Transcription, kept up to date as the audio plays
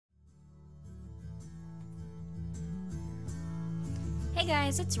Hey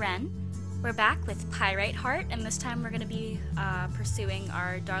guys, it's Ren. We're back with Pyrite Heart, and this time we're going to be pursuing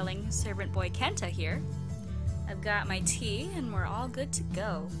our darling servant boy Kenta here. I've got my tea, and we're all good to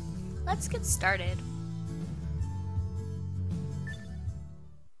go. Let's get started.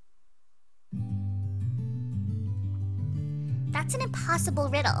 That's an impossible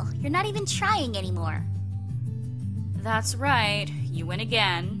riddle. You're not even trying anymore. That's right, you win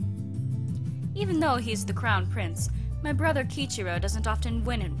again. Even though he's the crown prince, my brother Kichiro doesn't often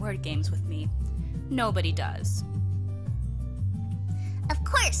win at word games with me. Nobody does. Of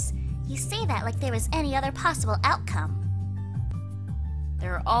course! You say that like there was any other possible outcome.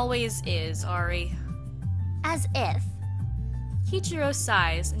 There always is, Ari. As if. Kichiro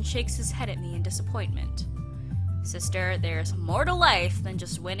sighs and shakes his head at me in disappointment. Sister, there's more to life than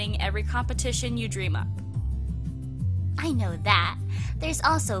just winning every competition you dream up. I know that. There's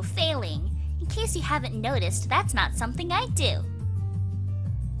also failing. In case you haven't noticed, that's not something I do.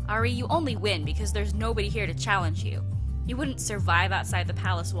 Ari, you only win because there's nobody here to challenge you. You wouldn't survive outside the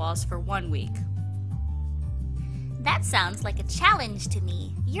palace walls for 1 week. That sounds like a challenge to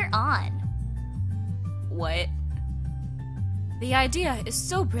me. You're on. What? The idea is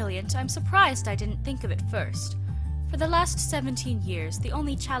so brilliant, I'm surprised I didn't think of it first. For the last 17 years, the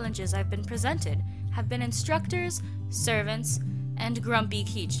only challenges I've been presented have been instructors, servants, and grumpy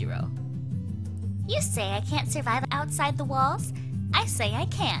Kichiro. You say I can't survive outside the walls. I say I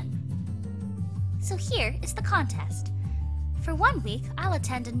can. So here is the contest. For 1 week, I'll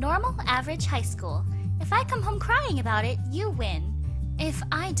attend a normal, average high school. If I come home crying about it, you win. If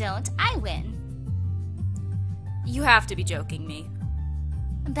I don't, I win. You have to be joking me.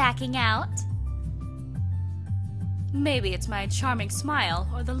 Backing out? Maybe it's my charming smile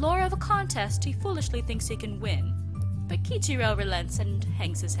or the lure of a contest he foolishly thinks he can win. But Kichiro relents and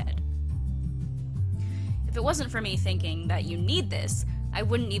hangs his head. If it wasn't for me thinking that you need this, I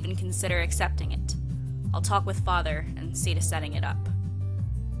wouldn't even consider accepting it. I'll talk with Father and see to setting it up.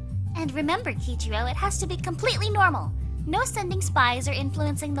 And remember, Kichiro, it has to be completely normal. No sending spies or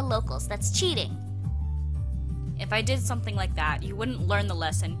influencing the locals. That's cheating. If I did something like that, you wouldn't learn the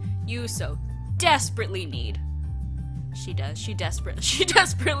lesson you so desperately need. She does. She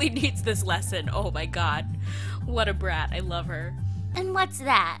desperately needs this lesson. Oh my god. What a brat. I love her. And what's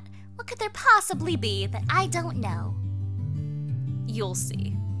that? What could there possibly be that I don't know? You'll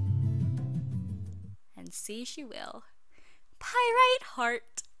see. And see she will. Pyrite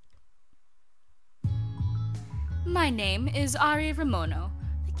Heart. My name is Ari Ramono,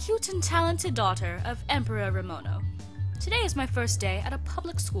 the cute and talented daughter of Emperor Ramono. Today is my first day at a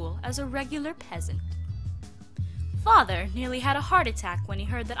public school as a regular peasant. Father nearly had a heart attack when he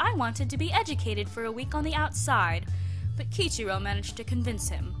heard that I wanted to be educated for a week on the outside, but Kichiro managed to convince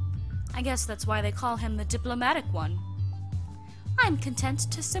him. I guess that's why they call him the diplomatic one. I'm content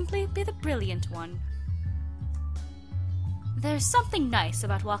to simply be the brilliant one. There's something nice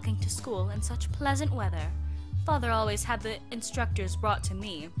about walking to school in such pleasant weather. Father always had the instructors brought to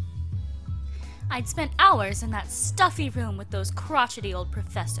me. I'd spent hours in that stuffy room with those crotchety old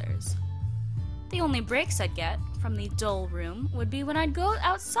professors. The only breaks I'd get from the dull room would be when I'd go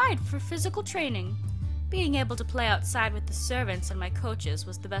outside for physical training. Being able to play outside with the servants and my coaches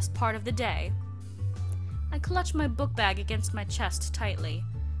was the best part of the day. I clutched my book bag against my chest tightly.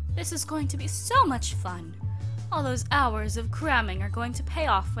 This is going to be so much fun. All those hours of cramming are going to pay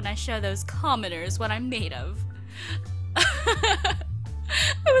off when I show those commoners what I'm made of. I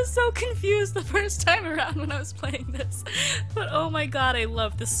was so confused the first time around when I was playing this, but oh my god, I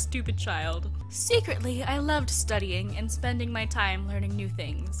love this stupid child. Secretly, I loved studying and spending my time learning new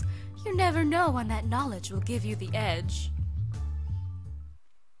things. You never know when that knowledge will give you the edge.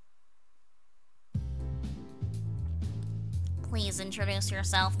 Please introduce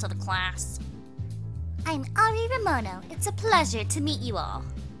yourself to the class. I'm Ari Ramono. It's a pleasure to meet you all.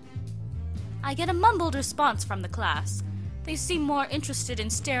 I get a mumbled response from the class. They seem more interested in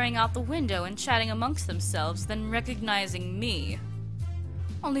staring out the window and chatting amongst themselves than recognizing me.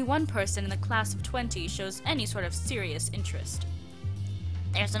 Only one person in the class of 20 shows any sort of serious interest.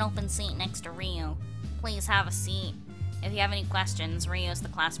 There's an open seat next to Ryu. Please have a seat. If you have any questions, Ryu is the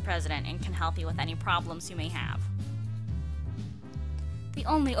class president and can help you with any problems you may have. The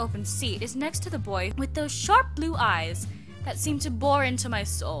only open seat is next to the boy with those sharp blue eyes that seem to bore into my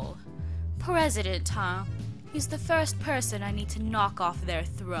soul. President, huh? He's the first person I need to knock off their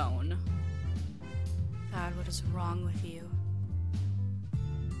throne. God, what is wrong with you?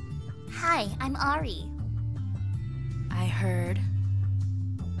 Hi, I'm Ari. I heard.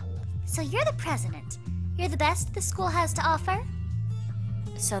 So you're the president. You're the best the school has to offer?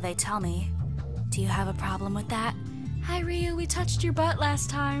 So they tell me. Do you have a problem with that? Hi, Ryu, we touched your butt last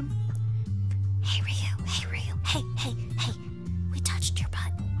time. Hey, Ryu. Hey, we touched your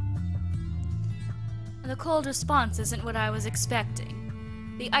butt. The cold response isn't what I was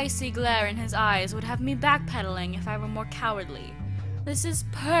expecting. The icy glare in his eyes would have me backpedaling if I were more cowardly. This is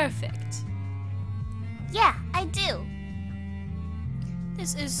perfect. Yeah, I do.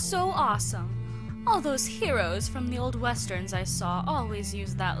 This is so awesome. All those heroes from the old westerns I saw always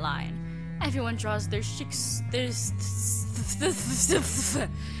use that line. Everyone draws their their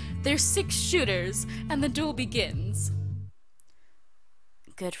 6 shooters, and the duel begins.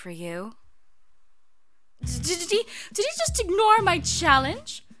 Good for you. Did he just ignore my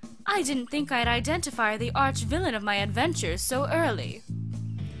challenge? I didn't think I'd identify the arch-villain of my adventures so early.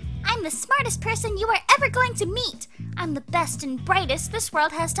 I'm the smartest person you are ever going to meet. I'm the best and brightest this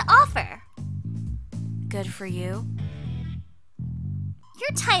world has to offer. Good for you.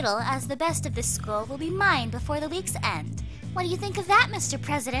 Your title as the best of this school will be mine before the week's end. What do you think of that, Mr.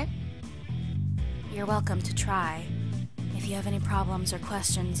 President? You're welcome to try. If you have any problems or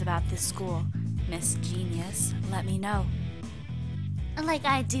questions about this school, Miss Genius, let me know. Like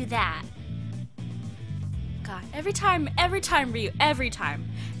I do that. God, every time that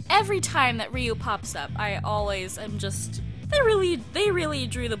Ryu pops up, I always am just... They really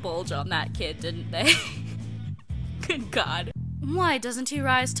drew the bulge on that kid, didn't they? Good God. Why doesn't he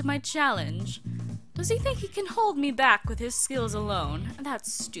rise to my challenge? Does he think he can hold me back with his skills alone?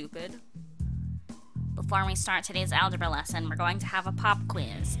 That's stupid. Before we start today's algebra lesson, we're going to have a pop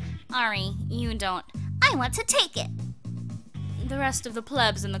quiz. Ari, you don't... I want to take it! The rest of the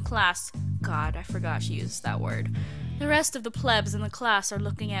plebs in the class... God, I forgot she used that word. The rest of the plebs in the class are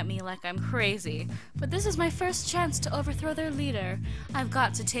looking at me like I'm crazy, but this is my first chance to overthrow their leader. I've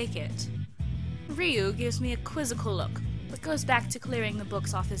got to take it. Ryu gives me a quizzical look, but goes back to clearing the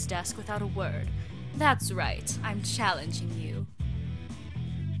books off his desk without a word. That's right, I'm challenging you.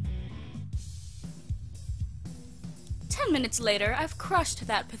 10 minutes later, I've crushed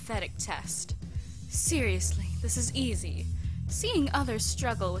that pathetic test. Seriously, this is easy. Seeing others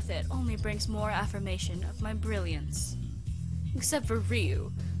struggle with it only brings more affirmation of my brilliance. Except for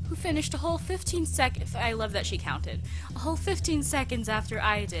Ryu, who finished a whole 15 seconds. I love that she counted. A whole 15 seconds after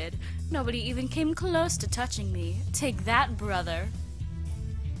I did. Nobody even came close to touching me. Take that, brother.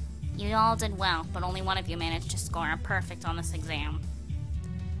 You all did well, but only one of you managed to score a perfect on this exam.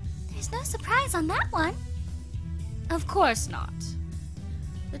 There's no surprise on that one. Of course not.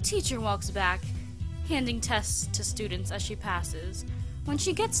 The teacher walks back, handing tests to students as she passes. When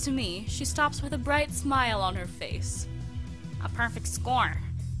she gets to me, she stops with a bright smile on her face. A perfect score.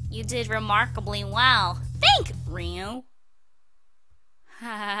 You did remarkably well. Think, Ryu.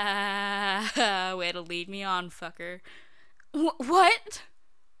 Ha! Way to lead me on, fucker. What?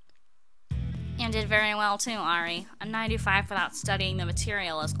 You did very well too, Ari. A 95 without studying the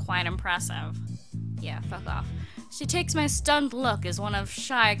material is quite impressive. Yeah, fuck off. She takes my stunned look as one of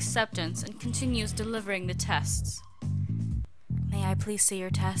shy acceptance and continues delivering the tests. May I please see your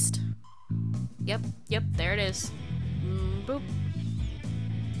test? Yep, there it is. Boop.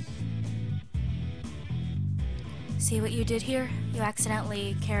 See what you did here? You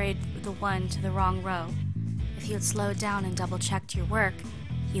accidentally carried the 1 to the wrong row. If you had slowed down and double-checked your work,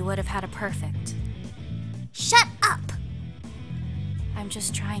 you would have had a perfect. Shut up! I'm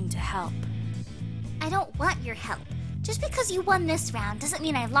just trying to help. I don't want your help. Just because you won this round doesn't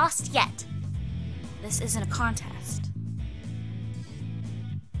mean I lost yet. This isn't a contest.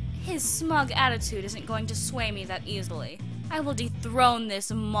 His smug attitude isn't going to sway me that easily. I will dethrone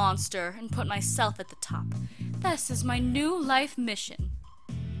this monster and put myself at the top. This is my new life mission.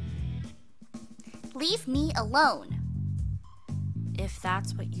 Leave me alone. If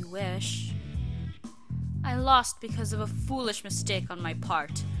that's what you wish. I lost because of a foolish mistake on my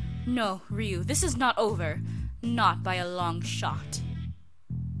part. No, Ryu, this is not over. Not by a long shot.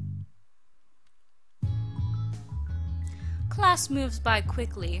 Class moves by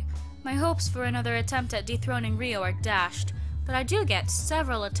quickly. My hopes for another attempt at dethroning Ryu are dashed, but I do get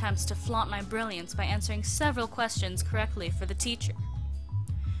several attempts to flaunt my brilliance by answering several questions correctly for the teacher.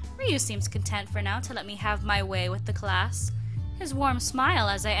 Ryu seems content for now to let me have my way with the class. His warm smile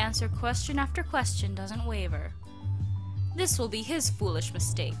as I answer question after question doesn't waver. This will be his foolish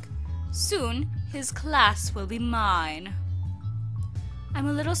mistake. Soon, his class will be mine. I'm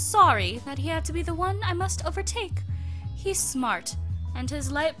a little sorry that he had to be the one I must overtake. He's smart, and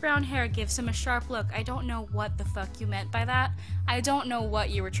his light brown hair gives him a sharp look. I don't know what the fuck you meant by that. I don't know what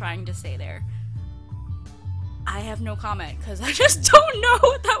you were trying to say there. I have no comment, because I just don't know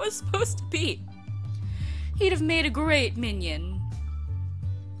what that was supposed to be. He'd have made a great minion.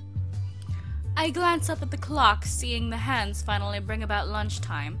 I glance up at the clock, seeing the hands finally bring about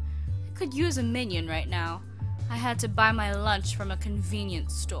lunchtime. I could use a minion right now. I had to buy my lunch from a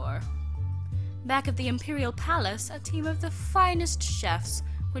convenience store. Back at the Imperial Palace, a team of the finest chefs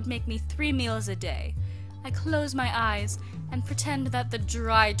would make me 3 meals a day. I close my eyes and pretend that the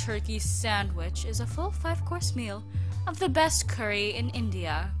dry turkey sandwich is a full 5-course meal of the best curry in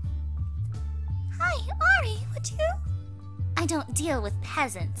India. Hi, Ari, would you? I don't deal with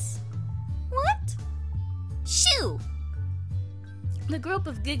peasants. What? Shoo! The group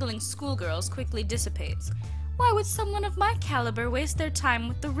of giggling schoolgirls quickly dissipates. Why would someone of my caliber waste their time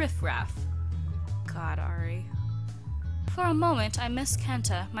with the riffraff? God, Ari. For a moment, I miss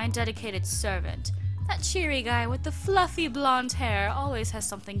Kenta, my dedicated servant. That cheery guy with the fluffy blonde hair always has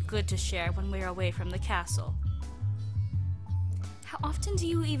something good to share when we're away from the castle. How often do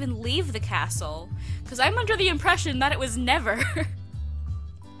you even leave the castle? Because I'm under the impression that it was never.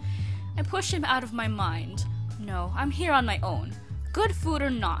 I push him out of my mind. No, I'm here on my own. Good food or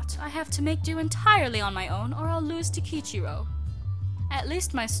not, I have to make do entirely on my own or I'll lose to Kichiro. At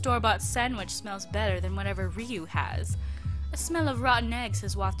least my store-bought sandwich smells better than whatever Ryu has. A smell of rotten eggs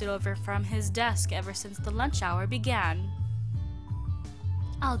has wafted over from his desk ever since the lunch hour began.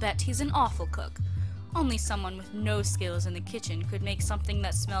 I'll bet he's an awful cook. Only someone with no skills in the kitchen could make something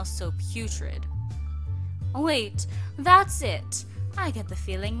that smells so putrid. Wait, that's it. I get the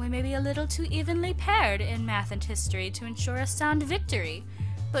feeling we may be a little too evenly paired in math and history to ensure a sound victory.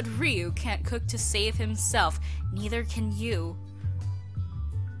 But Ryu can't cook to save himself, neither can you.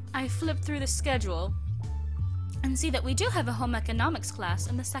 I flip through the schedule and see that we do have a home economics class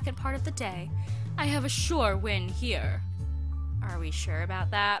in the second part of the day. I have a sure win here. Are we sure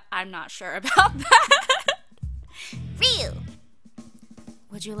about that? I'm not sure about that. Ryu!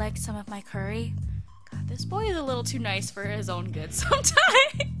 Would you like some of my curry? God, this boy is a little too nice for his own good sometimes.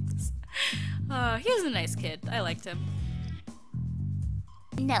 He was a nice kid. I liked him.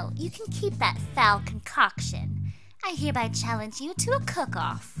 No, you can keep that foul concoction. I hereby challenge you to a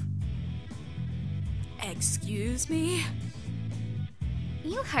cook-off. Excuse me?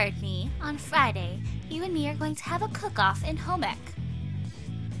 You heard me. On Friday, you and me are going to have a cook-off in home ec.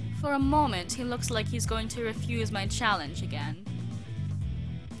 For a moment, he looks like he's going to refuse my challenge again.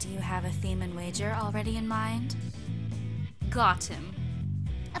 Do you have a theme and wager already in mind? Got him.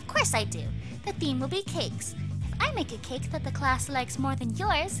 Of course I do. The theme will be cakes. If I make a cake that the class likes more than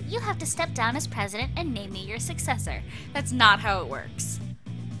yours, you have to step down as president and name me your successor. That's not how it works.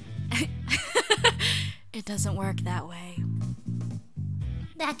 It doesn't work that way.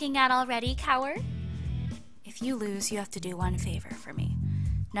 Backing out already, coward? If you lose, you have to do one favor for me.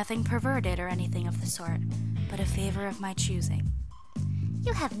 Nothing perverted or anything of the sort, but a favor of my choosing.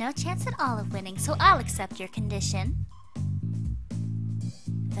 You have no chance at all of winning, so I'll accept your condition.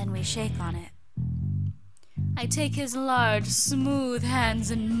 Then we shake on it. I take his large, smooth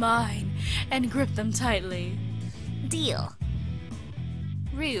hands in mine and grip them tightly. Deal.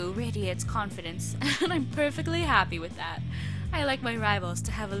 Ryu radiates confidence, and I'm perfectly happy with that. I like my rivals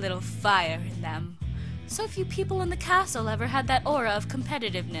to have a little fire in them. So few people in the castle ever had that aura of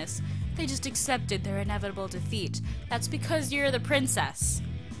competitiveness. They just accepted their inevitable defeat. That's because you're the princess.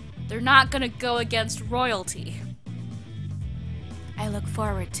 They're not gonna go against royalty. I look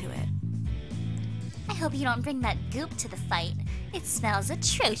forward to it. I hope you don't bring that goop to the fight. It smells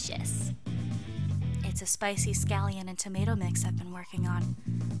atrocious. It's a spicy scallion and tomato mix I've been working on.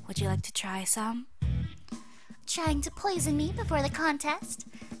 Would you like to try some? Trying to poison me before the contest?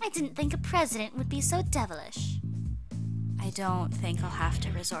 I didn't think a president would be so devilish. I don't think I'll have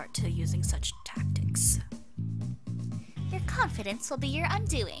to resort to using such tactics. Your confidence will be your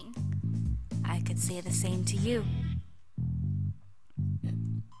undoing. I could say the same to you.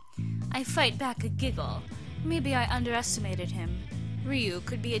 I fight back a giggle. Maybe I underestimated him. Ryu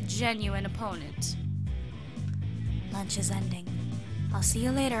could be a genuine opponent. Lunch is ending. I'll see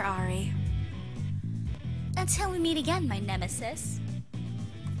you later, Ari. Until we meet again, my nemesis.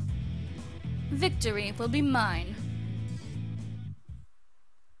 Victory will be mine.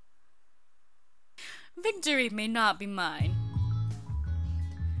 Victory may not be mine.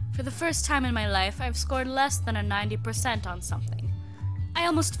 For the first time in my life, I've scored less than a 90% on something. I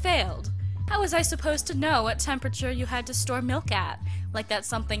almost failed. How was I supposed to know what temperature you had to store milk at? Like that's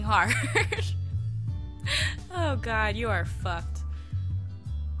something hard. Oh god, you are fucked.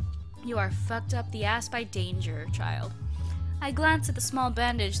 You are fucked up the ass by danger, child. I glance at the small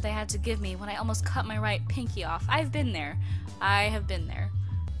bandage they had to give me when I almost cut my right pinky off. I've been there. I have been there.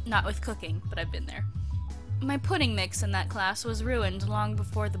 Not with cooking, but I've been there. My pudding mix in that class was ruined long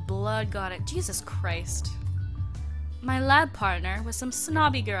before the blood got it. Jesus Christ. My lab partner was some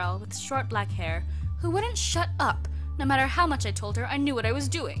snobby girl with short black hair who wouldn't shut up, no matter how much I told her I knew what I was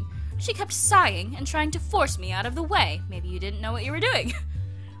doing. She kept sighing and trying to force me out of the way. Maybe you didn't know what you were doing.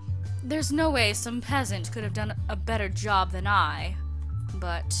 There's no way some peasant could have done a better job than I.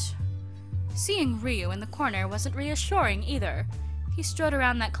 But seeing Ryu in the corner wasn't reassuring either. He strode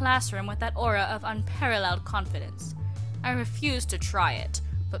around that classroom with that aura of unparalleled confidence. I refused to try it,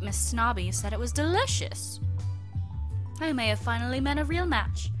 but Miss Snobby said it was delicious. I may have finally met a real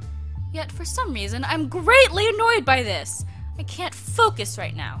match. Yet for some reason, I'm greatly annoyed by this. I can't focus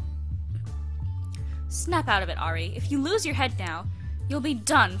right now. Snap out of it, Ari. If you lose your head now, you'll be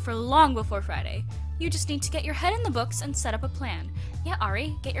done for long before Friday. You just need to get your head in the books and set up a plan. Yeah,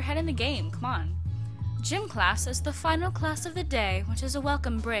 Ari, get your head in the game, come on. Gym class is the final class of the day, which is a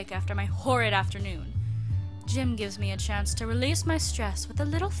welcome break after my horrid afternoon. Gym gives me a chance to release my stress with a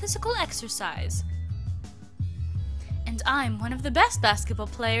little physical exercise. And I'm one of the best basketball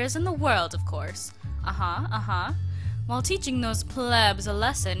players in the world, of course. While teaching those plebs a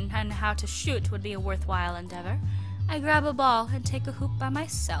lesson on how to shoot would be a worthwhile endeavor, I grab a ball and take a hoop by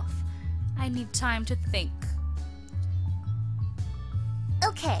myself. I need time to think.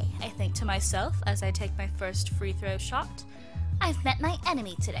 Okay, I think to myself as I take my first free throw shot. I've met my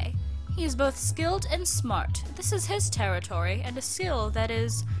enemy today. He is both skilled and smart. This is his territory, and a skill that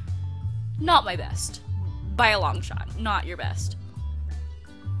is not my best. By a long shot, not your best.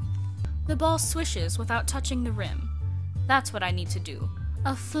 The ball swishes without touching the rim. That's what I need to do.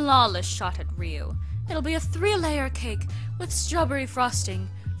 A flawless shot at Ryu. It'll be a 3-layer cake with strawberry frosting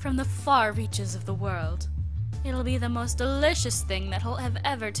from the far reaches of the world. It'll be the most delicious thing that he'll have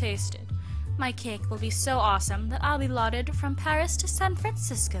ever tasted. My cake will be so awesome that I'll be lauded from Paris to San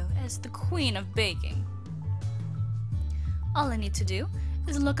Francisco as the queen of baking. All I need to do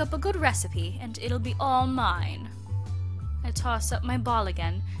is look up a good recipe, and it'll be all mine. I toss up my ball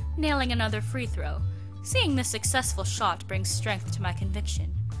again, nailing another free throw. Seeing this successful shot brings strength to my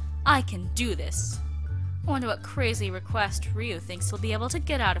conviction. I can do this. I wonder what crazy request Ryu thinks he'll be able to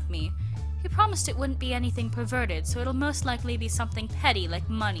get out of me. He promised it wouldn't be anything perverted, so it'll most likely be something petty like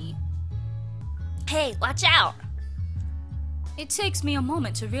money. Hey, watch out! It takes me a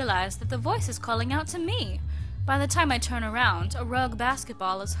moment to realize that the voice is calling out to me. By the time I turn around, a rogue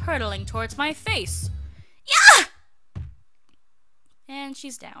basketball is hurtling towards my face. Yeah! And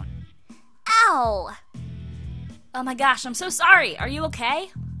she's down. Ow! Oh my gosh, I'm so sorry. Are you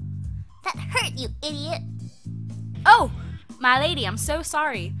okay? That hurt, you idiot. Oh, my lady, I'm so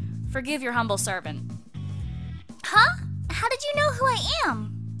sorry. Forgive your humble servant. Huh? How did you know who I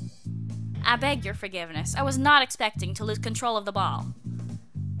am? I beg your forgiveness. I was not expecting to lose control of the ball.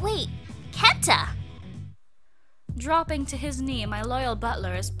 Wait, Kenta! Dropping to his knee, my loyal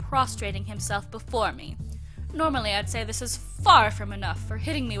butler is prostrating himself before me. Normally, I'd say this is far from enough for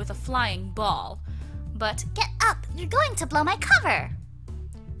hitting me with a flying ball. But, get up! You're going to blow my cover!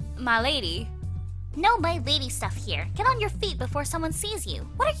 My lady... No my lady stuff here. Get on your feet before someone sees you.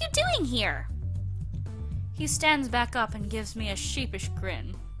 What are you doing here? He stands back up and gives me a sheepish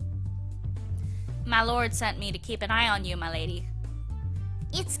grin. My lord sent me to keep an eye on you, my lady.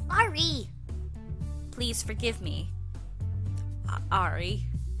 It's Ari. Please forgive me. Ari?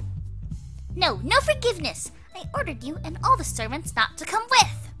 No forgiveness. I ordered you and all the servants not to come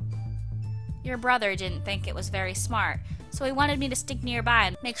with. Your brother didn't think it was very smart, so he wanted me to stick nearby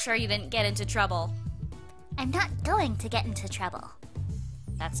and make sure you didn't get into trouble. I'm not going to get into trouble.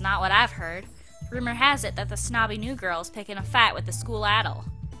 That's not what I've heard. Rumor has it that the snobby new girl's picking a fight with the school idol.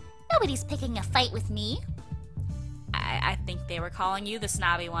 Nobody's picking a fight with me. I think they were calling you the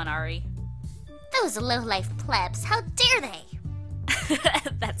snobby one, Ari. Those low-life plebs, how dare they?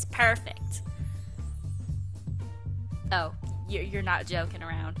 That's perfect. Oh, you're not joking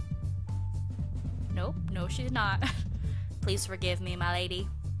around. Nope, no she's not. Please forgive me, my lady.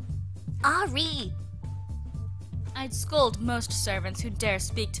 Ari! I'd scold most servants who dare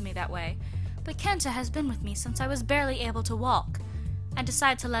speak to me that way, but Kenta has been with me since I was barely able to walk. I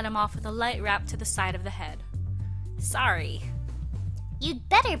decide to let him off with a light rap to the side of the head. Sorry. You'd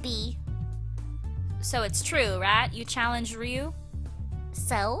better be. So it's true, right? You challenged Ryu?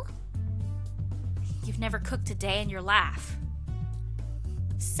 So? You've never cooked a day in your life.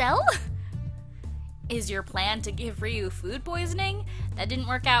 So? Is your plan to give Ryu food poisoning? That didn't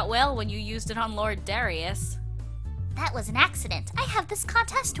work out well when you used it on Lord Darius. That was an accident. I have this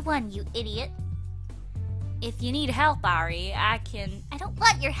contest won, you idiot. If you need help, Ari, I can... I don't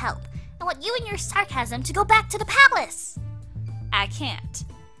want your help. I want you and your sarcasm to go back to the palace. I can't.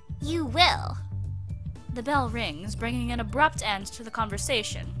 You will. The bell rings, bringing an abrupt end to the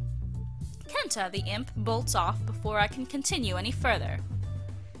conversation. Kenta, the imp, bolts off before I can continue any further.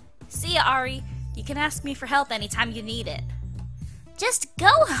 See ya, Ari. You can ask me for help anytime you need it. Just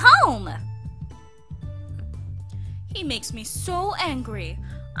go home! He makes me so angry.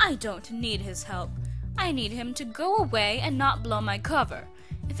 I don't need his help. I need him to go away and not blow my cover.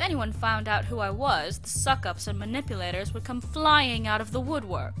 If anyone found out who I was, the suck-ups and manipulators would come flying out of the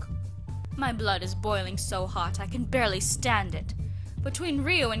woodwork. My blood is boiling so hot I can barely stand it. Between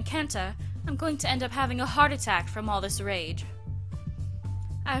Ryu and Kenta, I'm going to end up having a heart attack from all this rage.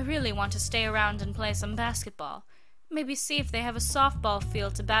 I really want to stay around and play some basketball. Maybe see if they have a softball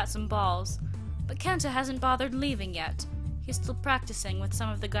field to bat some balls. But Kenta hasn't bothered leaving yet. He's still practicing with some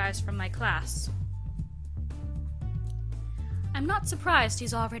of the guys from my class. I'm not surprised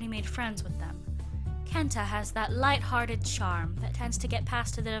he's already made friends with them. Kenta has that light-hearted charm that tends to get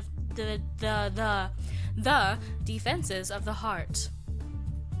past the defenses of the heart.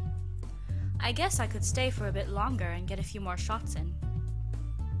 I guess I could stay for a bit longer and get a few more shots in.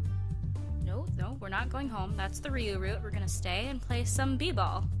 No, we're not going home. That's the Ryu route. We're gonna stay and play some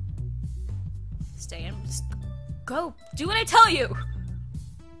b-ball. Stay and just go. Do what I tell you!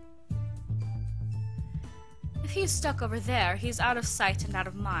 If he's stuck over there, he's out of sight and out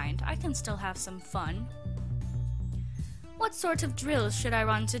of mind. I can still have some fun. What sort of drills should I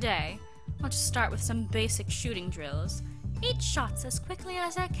run today? I'll just start with some basic shooting drills. 8 shots as quickly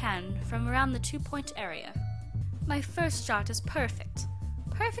as I can from around the 2-point area. My first shot is perfect.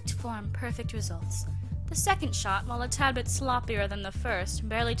 Perfect form, perfect results. The second shot, while a tad bit sloppier than the first,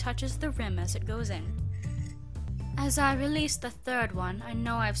 barely touches the rim as it goes in. As I release the third one, I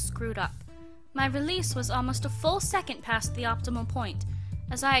know I've screwed up. My release was almost a full second past the optimal point.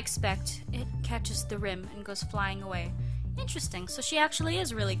 As I expect, it catches the rim and goes flying away. Interesting, so she actually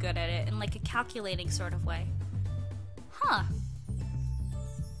is really good at it in like a calculating sort of way. Huh.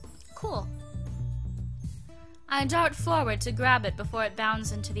 Cool. I dart forward to grab it before it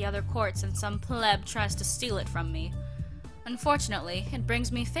bounds into the other courts and some pleb tries to steal it from me. Unfortunately, it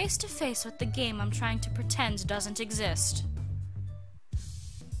brings me face to face with the game I'm trying to pretend doesn't exist.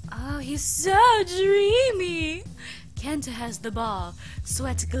 Oh, he's so dreamy! Kenta has the ball.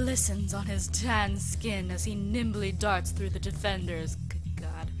 Sweat glistens on his tan skin as he nimbly darts through the defenders. Good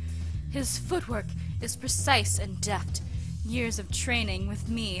God. His footwork is precise and deft, years of training with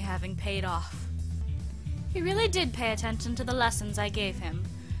me having paid off. He really did pay attention to the lessons I gave him.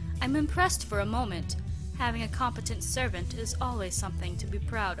 I'm impressed for a moment. Having a competent servant is always something to be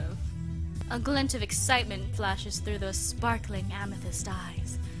proud of. A glint of excitement flashes through those sparkling amethyst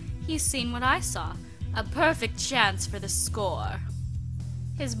eyes. He's seen what I saw, a perfect chance for the score.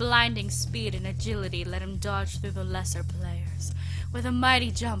 His blinding speed and agility let him dodge through the lesser players. With a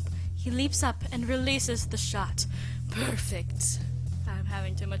mighty jump, he leaps up and releases the shot. Perfect. I'm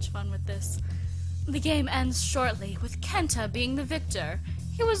having too much fun with this. The game ends shortly, with Kenta being the victor.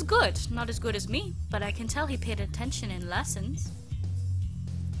 He was good, not as good as me, but I can tell he paid attention in lessons.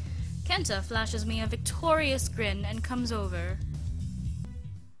 Kenta flashes me a victorious grin and comes over.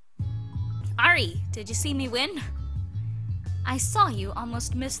 Ari, did you see me win? I saw you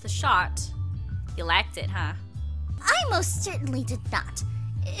almost miss the shot. You liked it, huh? I most certainly did not.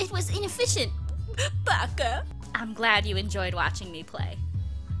 It was inefficient. Baka. I'm glad you enjoyed watching me play.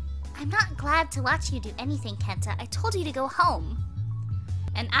 I'm not glad to watch you do anything, Kenta. I told you to go home.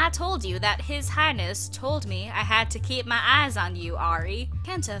 And I told you that His Highness told me I had to keep my eyes on you, Ari.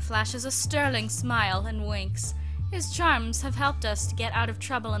 Kenta flashes a sterling smile and winks. His charms have helped us to get out of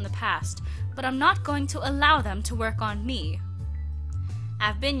trouble in the past, but I'm not going to allow them to work on me.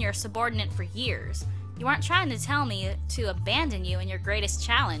 I've been your subordinate for years. You aren't trying to tell me to abandon you in your greatest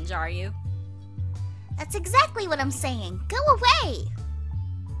challenge, are you? That's exactly what I'm saying. Go away!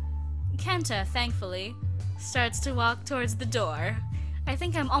 Kenta, thankfully, starts to walk towards the door. I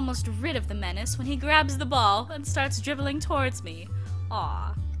think I'm almost rid of the menace when he grabs the ball and starts dribbling towards me.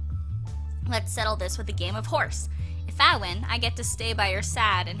 Aw. Let's settle this with a game of horse. If I win, I get to stay by your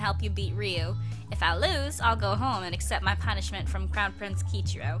side and help you beat Ryu. If I lose, I'll go home and accept my punishment from Crown Prince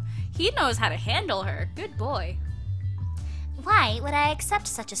Kichiro. He knows how to handle her. Good boy. Why would I accept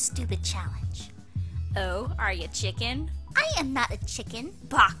such a stupid challenge? Oh, are you chicken? I am not a chicken.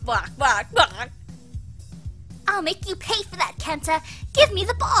 Bok, bok, bok, bok. I'll make you pay for that, Kenta. Give me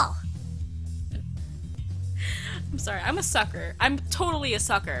the ball. I'm sorry, I'm a sucker. I'm totally a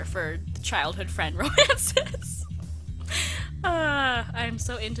sucker for childhood friend romances. I'm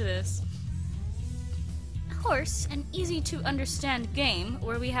so into this. Horse, an easy-to-understand game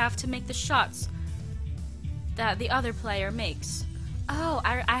where we have to make the shots that the other player makes. Oh,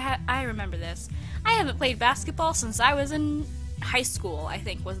 I remember this. I haven't played basketball since I was in high school, I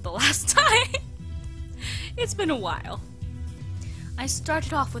think, was the last time. It's been a while. I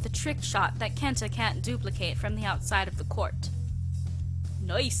started off with a trick shot that Kenta can't duplicate from the outside of the court.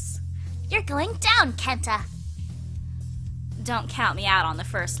 Nice. You're going down, Kenta. Don't count me out on the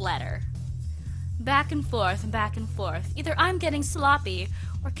first letter. Back and forth, back and forth. Either I'm getting sloppy,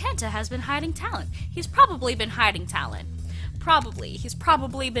 or Kenta has been hiding talent. He's probably been hiding talent. Probably. He's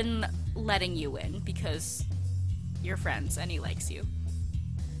probably been letting you win, because you're friends and he likes you.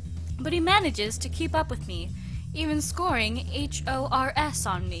 But he manages to keep up with me, even scoring HORS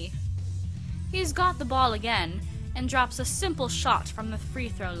on me. He's got the ball again, and drops a simple shot from the free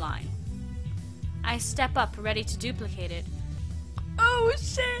throw line. I step up, ready to duplicate it. Oh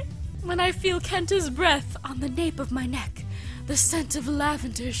shit! When I feel Kenta's breath on the nape of my neck, the scent of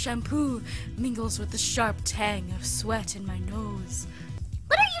lavender shampoo mingles with the sharp tang of sweat in my nose.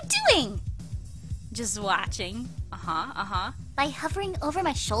 What are you doing? Just watching. By hovering over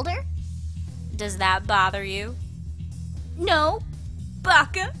my shoulder? Does that bother you? No.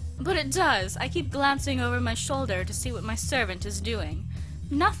 Baka! But it does. I keep glancing over my shoulder to see what my servant is doing.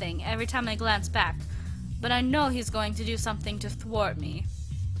 Nothing every time I glance back, but I know he's going to do something to thwart me.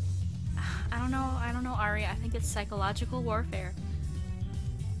 I don't know, Ari. I think it's psychological warfare.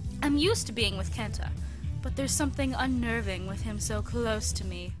 I'm used to being with Kenta, but there's something unnerving with him so close to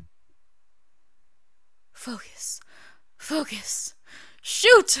me. Focus. Focus.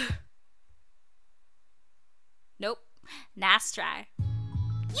 Shoot! Nope. Nice try.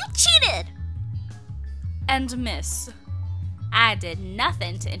 You cheated! And miss. I did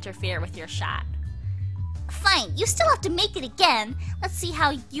nothing to interfere with your shot. Fine, you still have to make it again. Let's see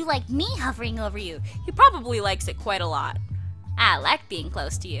how you like me hovering over you. He probably likes it quite a lot. I like being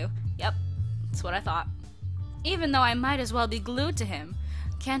close to you. Yep, that's what I thought. Even though I might as well be glued to him,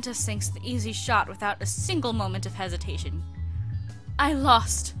 Kenta sinks the easy shot without a single moment of hesitation. I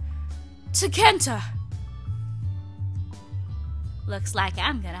lost. To Kenta! Looks like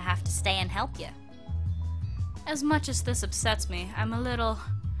I'm gonna have to stay and help you. As much as this upsets me, I'm a little,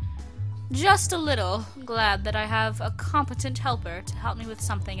 just a little, glad that I have a competent helper to help me with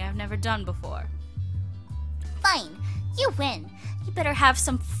something I've never done before. Fine, you win. You better have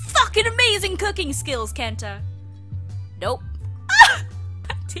some fucking amazing cooking skills, Kenta. Nope. Ah!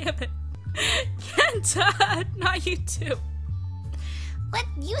 Damn it. Kenta, not you too. What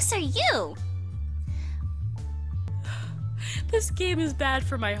use are you? This game is bad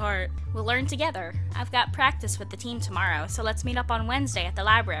for my heart. We'll learn together. I've got practice with the team tomorrow, so let's meet up on Wednesday at the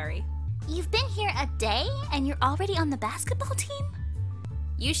library. You've been here a day and you're already on the basketball team?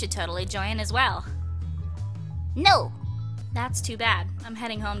 You should totally join as well. No. That's too bad. I'm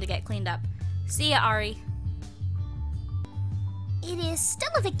heading home to get cleaned up. See ya, Ari. It is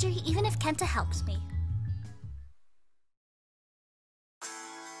still a victory even if Kenta helps me.